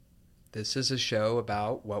This is a show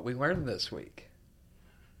about what we learned this week.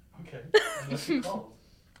 Okay. What's it called?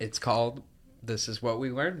 It's called This is What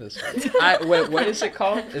We Learned This Week. What is it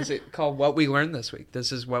called? Is it called What We Learned This Week?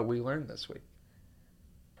 This is what we learned this week.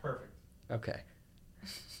 Perfect. Okay.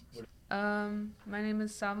 My name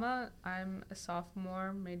is Selma. I'm a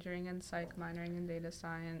sophomore majoring in psych, minoring in data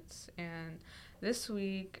science. And this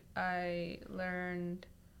week I learned,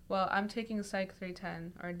 I'm taking Psych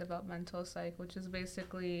 310 or developmental psych, which is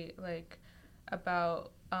basically like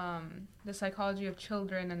about the psychology of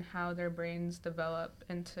children and how their brains develop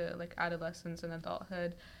into like adolescence and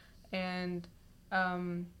adulthood. And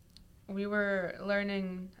we were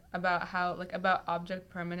learning about how about object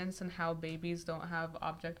permanence and how babies don't have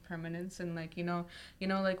object permanence, and like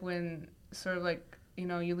like when sort of like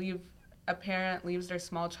a parent leaves their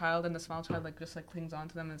small child and the small child like just like clings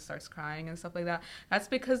onto them and starts crying and stuff like that. That's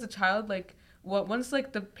because the child once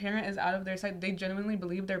like the parent is out of their sight, they genuinely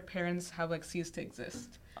believe their parents have like ceased to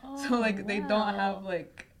exist. So like they don't have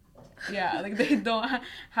like they don't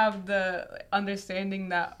have the understanding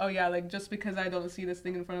that just because I don't see this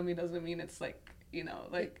thing in front of me doesn't mean it's like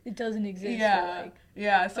it doesn't exist.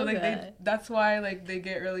 So okay. like that's why like they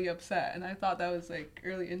get really upset, and I thought that was like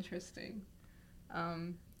really interesting.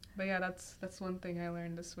 But yeah, that's one thing I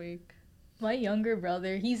learned this week. My younger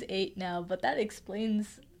brother, he's 8 now, but that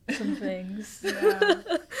explains some things.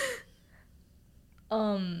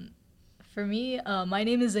 For me, my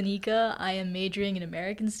name is Anika. I am majoring in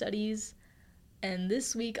American Studies, and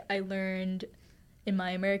this week I learned in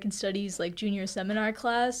my American Studies junior seminar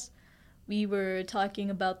class, we were talking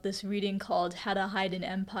about this reading called How to Hide an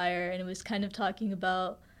Empire, and it was kind of talking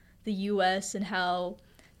about the U.S. and how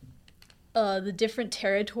the different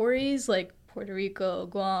territories like Puerto Rico,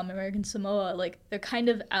 Guam, American Samoa, they're kind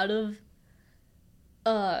of out of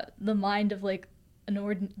the mind of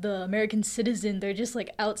the American citizen. They're just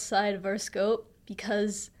outside of our scope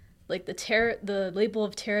because the label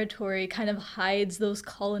of territory kind of hides those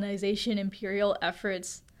colonization imperial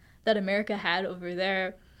efforts that America had over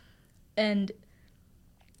there. And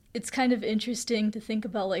it's kind of interesting to think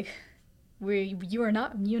about where you are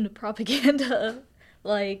not immune to propaganda,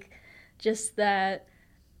 just that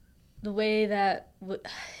the way that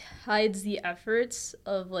hides the efforts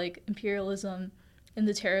of imperialism in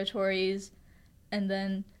the territories and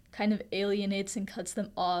then kind of alienates and cuts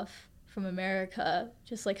them off from America,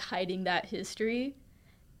 just hiding that history.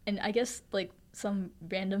 And I guess some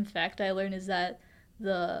random fact I learned is that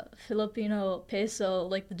the Filipino peso,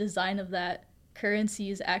 the design of that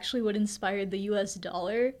currency is actually what inspired the US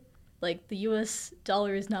dollar. The US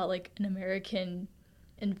dollar is not an American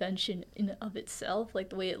invention in and of itself,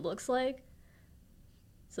 the way it looks like.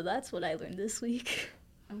 So that's what I learned this week.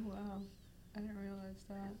 Oh wow, I didn't realize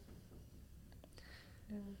that.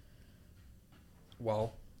 Yeah.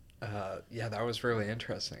 Well, that was really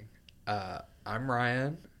interesting. I'm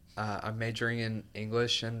Ryan. I'm majoring in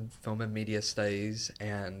English and Film and Media Studies,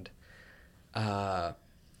 and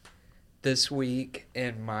this week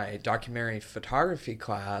in my documentary photography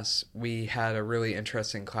class, we had a really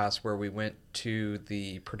interesting class where we went to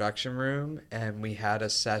the production room and we had a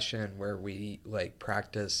session where we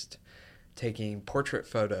practiced taking portrait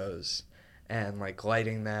photos and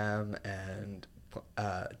lighting them and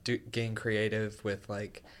getting creative with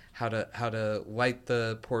how to light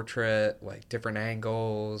the portrait, different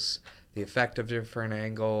angles, the effect of different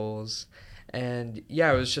angles. And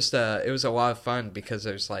it was a lot of fun because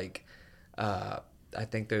there's I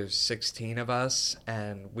think there's 16 of us,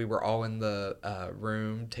 and we were all in the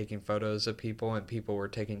room taking photos of people, and people were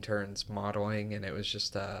taking turns modeling, and it was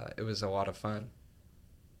just it was a lot of fun.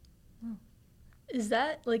 Is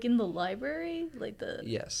that in the library,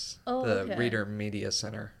 Yes. Oh, the okay. Reader Media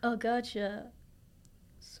Center. Oh, gotcha.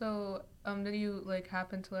 So, did you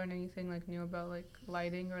happen to learn anything new about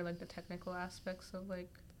lighting or the technical aspects of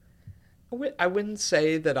I wouldn't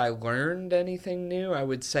say that I learned anything new. I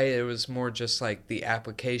would say it was more just the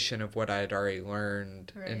application of what I had already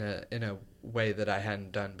learned Right. in a way that I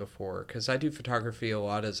hadn't done before. Because I do photography a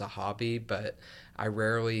lot as a hobby, but I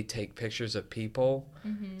rarely take pictures of people.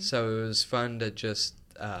 Mm-hmm. So it was fun to just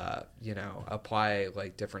apply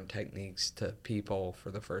different techniques to people for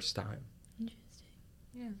the first time. Interesting.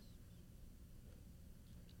 Yeah.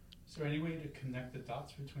 Is there any way to connect the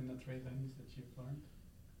dots between the three things that you've learned?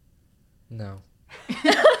 No.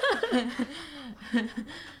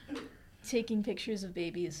 Taking pictures of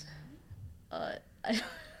babies. I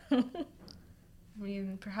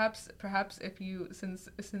mean, perhaps if you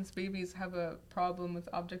since babies have a problem with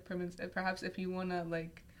object permanence, perhaps if you want to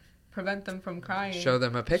prevent them from crying, Show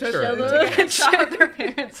them a picture. Show them a picture. Show their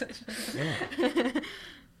parents. Yeah.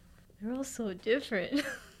 They're all so different.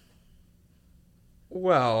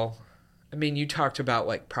 Well, I mean, you talked about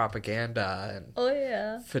like propaganda, and Oh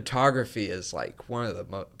yeah. photography is like one of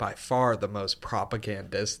the by far the most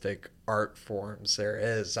propagandistic art forms there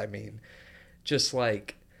is. I mean, just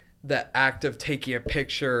like the act of taking a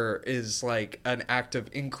picture is like an act of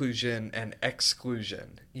inclusion and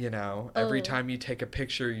exclusion, you know? Every Oh. time you take a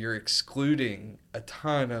picture, you're excluding a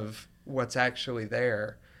ton of what's actually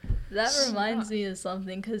there. That reminds me of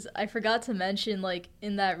something, because I forgot to mention, like,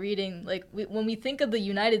 in that reading, like, when we think of the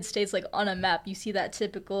United States, like, on a map, you see that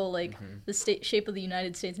typical, like, the shape of the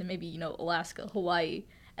United States and maybe, you know, Alaska, Hawaii.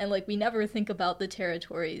 And, like, we never think about the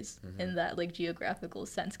territories in that, like, geographical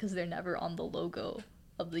sense, because they're never on the logo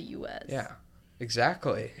of the U.S. Yeah,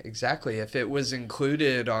 exactly. If it was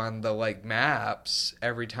included on the like maps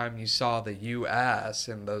every time you saw the U.S.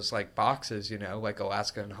 in those like boxes, you know, like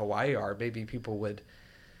Alaska and Hawaii are, maybe people would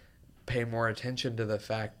pay more attention to the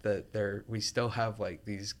fact that we still have like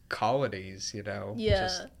these colonies, you know.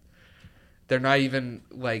 Yeah. They're not even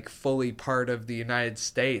like fully part of the United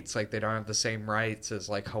States. Like they don't have the same rights as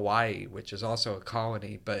like Hawaii, which is also a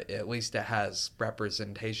colony, but at least it has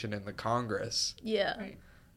representation in the Congress. Yeah. Right.